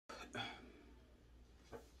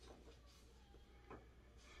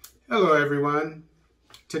Hello everyone.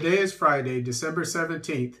 Today is Friday, December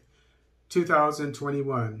 17th,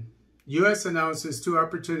 2021. U.S. announces two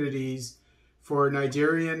opportunities for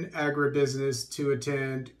Nigerian agribusiness to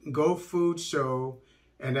attend Gulf Food Show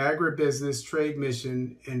and Agribusiness Trade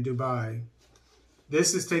Mission in Dubai.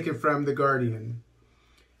 This is taken from The Guardian.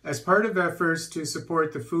 As part of efforts to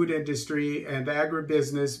support the food industry and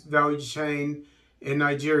agribusiness value chain in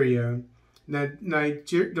Nigeria,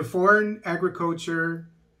 the Foreign Agriculture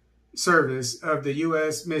Service of the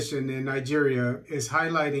U.S. Mission in Nigeria is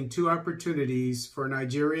highlighting two opportunities for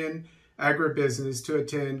Nigerian agribusiness to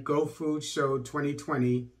attend Gulf Food Show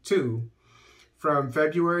 2022 from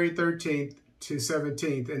February 13th to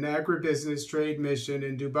 17th and Agribusiness Trade Mission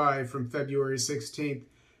in Dubai from February 16th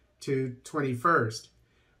to 21st,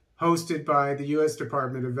 hosted by the U.S.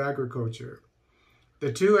 Department of Agriculture.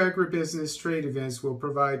 The two agribusiness trade events will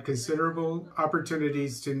provide considerable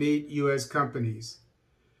opportunities to meet U.S. companies.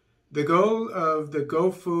 The goal of the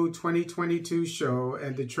Gulf Food 2022 show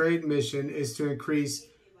and the trade mission is to increase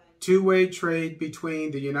two-way trade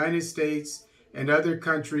between the United States and other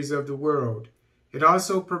countries of the world. It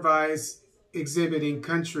also provides exhibiting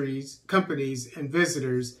companies, and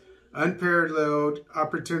visitors unparalleled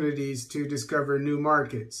opportunities to discover new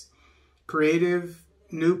markets, creative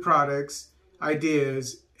new products,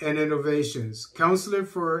 ideas, and innovations. Counselor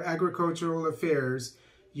for Agricultural Affairs,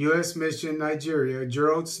 U.S. Mission Nigeria,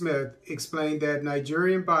 Gerald Smith, explained that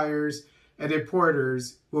Nigerian buyers and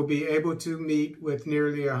importers will be able to meet with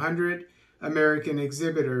nearly 100 American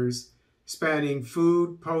exhibitors spanning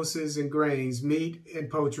food, pulses and grains, meat, and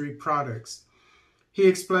poultry products. He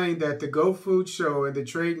explained that the Gulf Food Show and the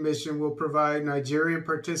Trade Mission will provide Nigerian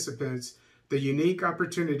participants the unique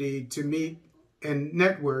opportunity to meet and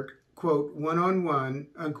network, quote, one-on-one,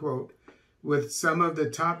 unquote, with some of the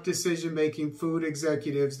top decision-making food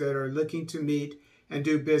executives that are looking to meet and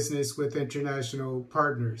do business with international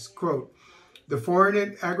partners. Quote, the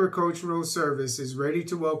Foreign Agricultural Service is ready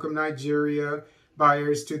to welcome Nigeria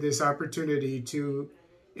buyers to this opportunity to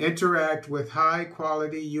interact with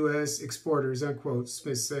high-quality U.S. exporters, unquote,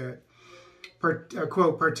 Smith said.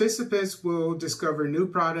 Quote, participants will discover new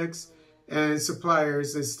products and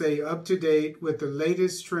suppliers and stay up to date with the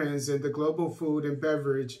latest trends in the global food and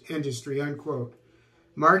beverage industry, unquote.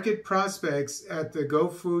 Market prospects at the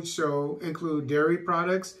Gulf Food Show include dairy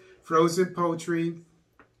products, frozen poultry,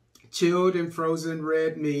 chilled and frozen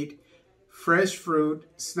red meat, fresh fruit,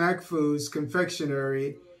 snack foods,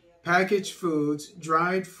 confectionery, packaged foods,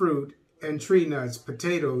 dried fruit and tree nuts,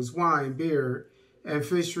 potatoes, wine, beer, and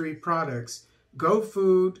fishery products. Gulf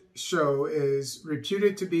Food Show is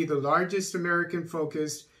reputed to be the largest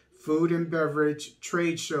American-focused food and beverage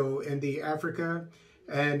trade show in the Africa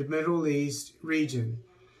and Middle East region.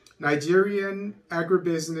 Nigerian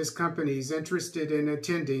agribusiness companies interested in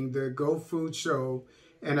attending the Gulf Food Show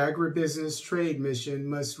and Agribusiness Trade Mission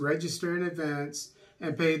must register in advance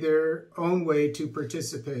and pay their own way to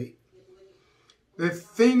participate. The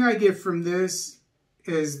thing I get from this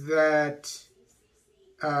is that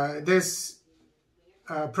this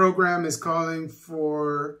program is calling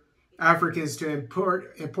for Africans to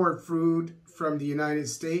import food from the United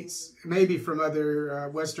States, maybe from other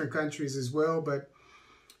Western countries as well, but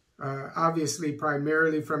obviously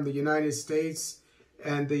primarily from the United States.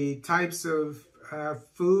 And the types of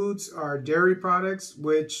foods are dairy products,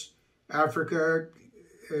 which Africa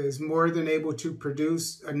is more than able to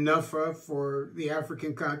produce enough of for the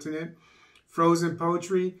African continent. Frozen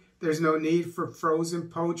poultry. There's no need for frozen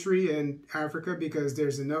poultry in Africa because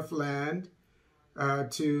there's enough land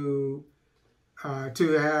to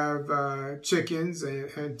have chickens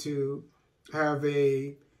and to have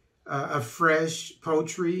a fresh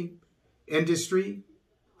poultry industry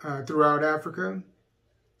throughout Africa.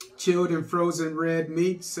 Chilled and frozen red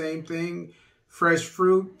meat, same thing. Fresh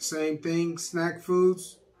fruit, same thing. Snack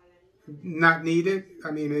foods, not needed.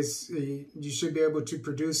 I mean, you should be able to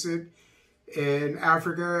produce it. In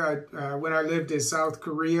Africa, when I lived in South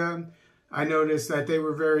Korea, I noticed that they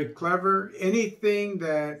were very clever. Anything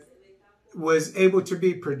that was able to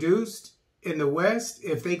be produced in the West,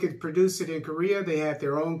 if they could produce it in Korea, they had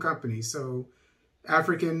their own company. So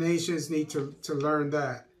African nations need to learn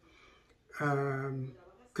that.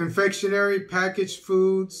 Confectionery, packaged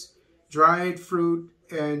foods, dried fruit,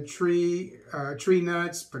 and tree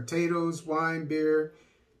nuts, potatoes, wine, beer.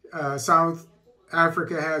 South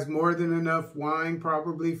Africa has more than enough wine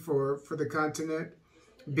probably for the continent.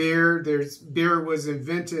 Beer, beer was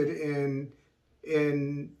invented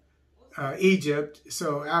in Egypt,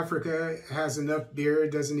 so Africa has enough beer.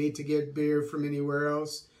 It doesn't need to get beer from anywhere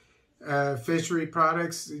else. Fishery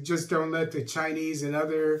products, just don't let the Chinese and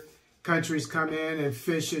other countries come in and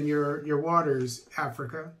fish in your waters,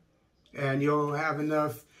 Africa, and you'll have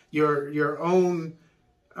enough. Your own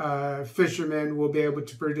fishermen will be able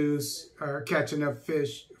to produce or catch enough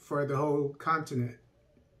fish for the whole continent.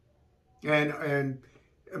 And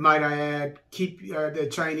might I add, keep the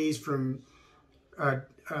Chinese from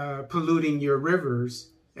polluting your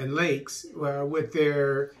rivers and lakes with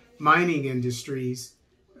their mining industries,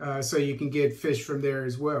 so you can get fish from there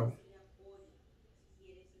as well.